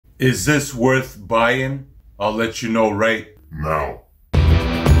Is this worth buying? I'll let you know right now.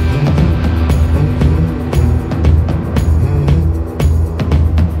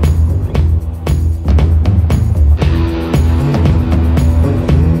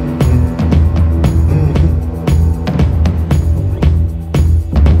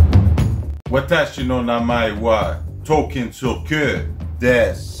 Watashi no namae wa Token Soku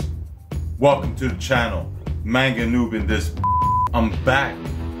desu. Welcome to the channel, Manga Noob in this. I'm back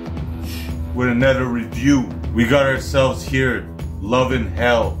with another review. We got ourselves here, Love in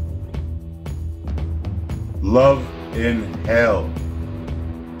Hell. Love in Hell.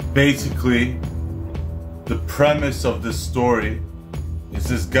 Basically, the premise of this story is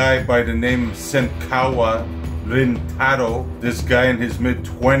this guy by the name of Senkawa Rintaro. This guy in his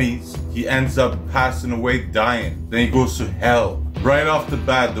mid-20s, he ends up passing away, dying. Then he goes to hell. Right off the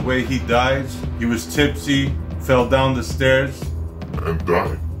bat, the way he dies, he was tipsy, fell down the stairs, and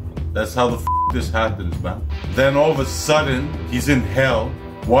died. That's how the f this happens, man. Then all of a sudden, he's in hell.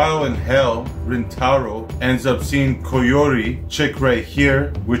 While in hell, Rintaro ends up seeing Koyori, chick right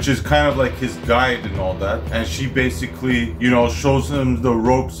here, which is kind of like his guide and all that. And she basically, you know, shows him the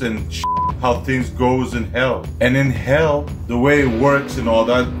ropes and how things goes in hell. And in hell, the way it works and all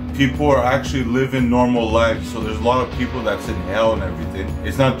that, people are actually living normal lives. So there's a lot of people that's in hell and everything.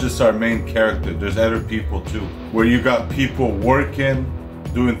 It's not just our main character, there's other people too. Where you got people working,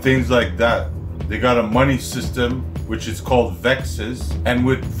 doing things like that. They got a money system, which is called vexes. And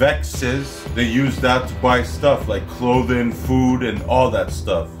with vexes, they use that to buy stuff like clothing, food, and all that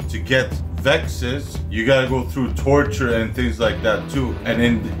stuff. To get vexes, you gotta go through torture and things like that too. And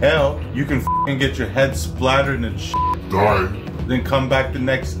in hell, you can f***ing get your head splattered and die, then come back the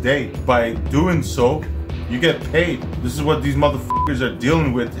next day. By doing so, you get paid. This is what these motherfuckers are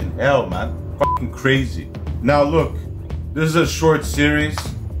dealing with in hell, man. Fucking crazy. Now look, this is a short series.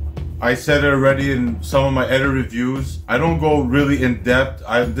 I said it already in some of my other reviews. I don't go really in depth.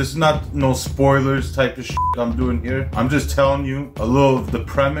 This is not no spoilers type of shit I'm doing here. I'm just telling you a little of the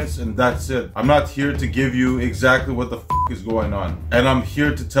premise and that's it. I'm not here to give you exactly what the f is going on. And I'm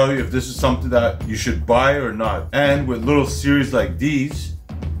here to tell you if this is something that you should buy or not. And with little series like these,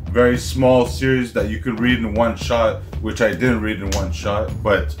 very small series that you could read in one shot, which I didn't read in one shot,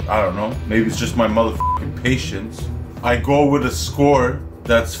 but I don't know. Maybe it's just my motherfucking patience. I go with a score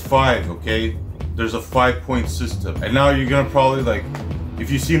that's 5, okay? There's a 5-point system. And now you're gonna probably like,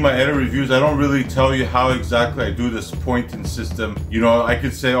 if you see my other reviews, I don't really tell you how exactly I do this pointing system. You know, I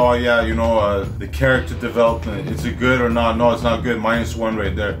could say, oh yeah, you know, the character development, is it good or not? No, it's not good, -1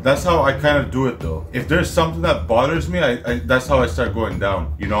 right there. That's how I kind of do it though. If there's something that bothers me, that's how I start going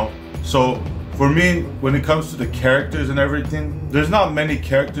down, you know? So, for me, when it comes to the characters and everything, there's not many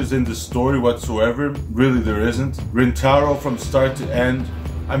characters in the story whatsoever. Really, there isn't. Rintaro from start to end,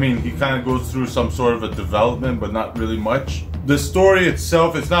 I mean, he kind of goes through some sort of a development, but not really much. The story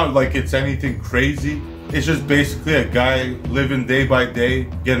itself, it's not like it's anything crazy. It's just basically a guy living day by day,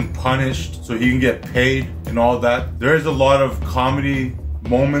 getting punished so he can get paid and all that. There is a lot of comedy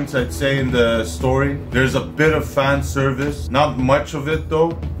moments, I'd say, in the story. There's a bit of fan service, not much of it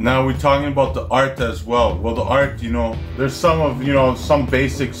though. Now we're talking about the art as well. Well, the art, you know, there's some of, you know, some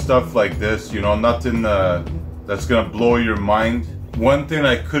basic stuff like this, you know, nothing that's gonna blow your mind. One thing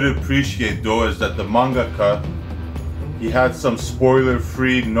I could appreciate though is that the mangaka, he had some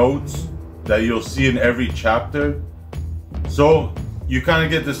spoiler-free notes that you'll see in every chapter. So you kind of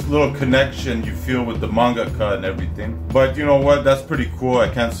get this little connection you feel with the mangaka and everything. But you know what, that's pretty cool. I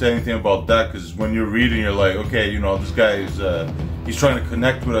can't say anything about that because when you're reading, you're like, okay, you know, this guy is, he's trying to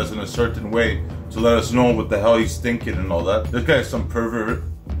connect with us in a certain way to let us know what the hell he's thinking and all that. This guy is some pervert.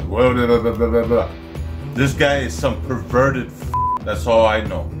 This guy is some perverted f. That's all I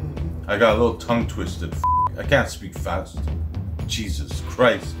know. I got a little tongue twisted f. I can't speak fast. Jesus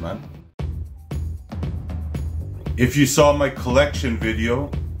Christ, man. If you saw my collection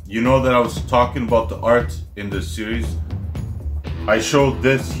video, you know that I was talking about the art in this series. I showed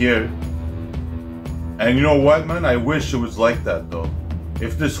this here. And you know what, man? I wish it was like that though.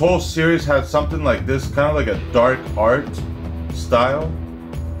 If this whole series had something like this, kind of like a dark art style,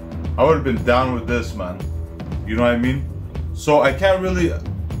 I would have been down with this, man. You know what I mean? So I can't really,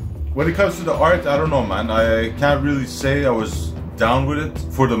 when it comes to the art, I don't know, man. I can't really say I was down with it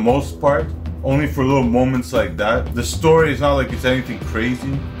for the most part. Only for little moments like that. The story is not like it's anything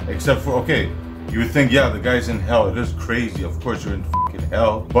crazy, except for, okay, you would think, yeah, the guy's in hell. It is crazy. Of course you're in fucking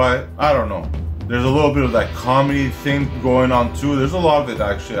hell. But, I don't know. There's a little bit of that comedy thing going on too. There's a lot of it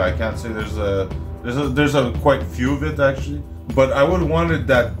actually. I can't say there's a quite few of it actually. But I would have wanted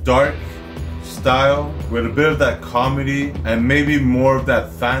that dark style with a bit of that comedy and maybe more of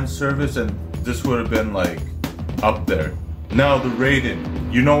that fan service, and this would have been like up there. Now the rating,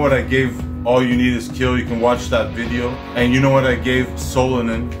 you know what I gave All You Need Is Kill, you can watch that video, and you know what I gave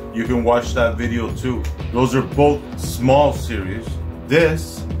Solanin, you can watch that video too. Those are both small series.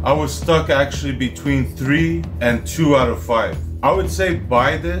 This, I was stuck actually between 3 and 2 out of 5. I would say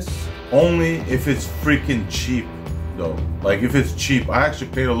buy this only if it's freaking cheap though. Like if it's cheap. I actually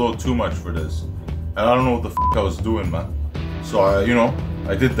paid a little too much for this, and I don't know what the f I was doing, man. So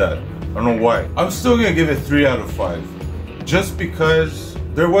I did that. I don't know why. I'm still gonna give it 3 out of 5. Just because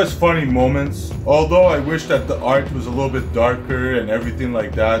there was funny moments. Although I wish that the art was a little bit darker and everything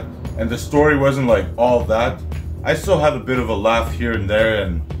like that, and the story wasn't like all that, I still had a bit of a laugh here and there.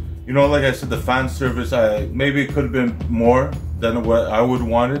 And like I said, the fan service, maybe it could have been more than what I would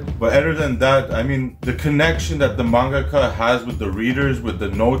wanted. But other than that, I mean, the connection that the mangaka has with the readers, with the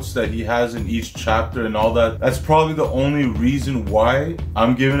notes that he has in each chapter and all that, that's probably the only reason why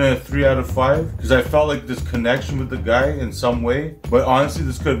I'm giving it a 3 out of 5. Because I felt like this connection with the guy in some way. But honestly,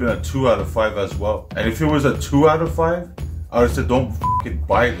 this could have been a 2 out of 5 as well. And if it was a 2 out of 5, I would have said, don't fucking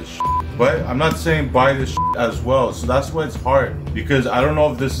buy this shit. But I'm not saying buy this shit as well. So that's why it's hard. Because I don't know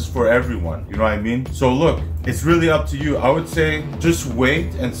if this is for everyone. You know what I mean? So look, it's really up to you. I would say just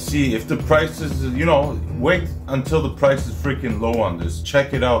wait and see if the price is, wait until the price is freaking low on this.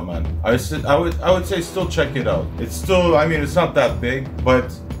 Check it out, man. I would say still check it out. It's still, I mean, it's not that big,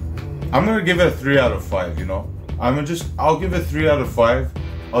 but I'm gonna give it a 3 out of 5, I'll give it 3 out of 5.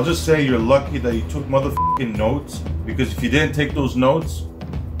 I'll just say you're lucky that you took motherfucking notes, because if you didn't take those notes,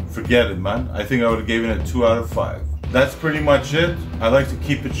 forget it, man. I think I would have given it a 2 out of 5. That's pretty much it. I like to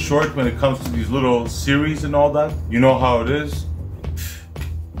keep it short when it comes to these little series and all that. You know how it is.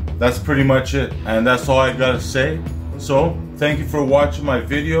 That's pretty much it. And that's all I gotta say. So, thank you for watching my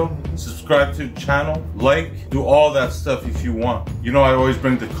video. Subscribe to the channel, like, do all that stuff if you want. I always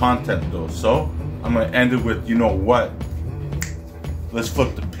bring the content though. So, I'm gonna end it with, what? Let's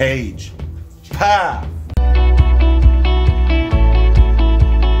flip the page. Pa!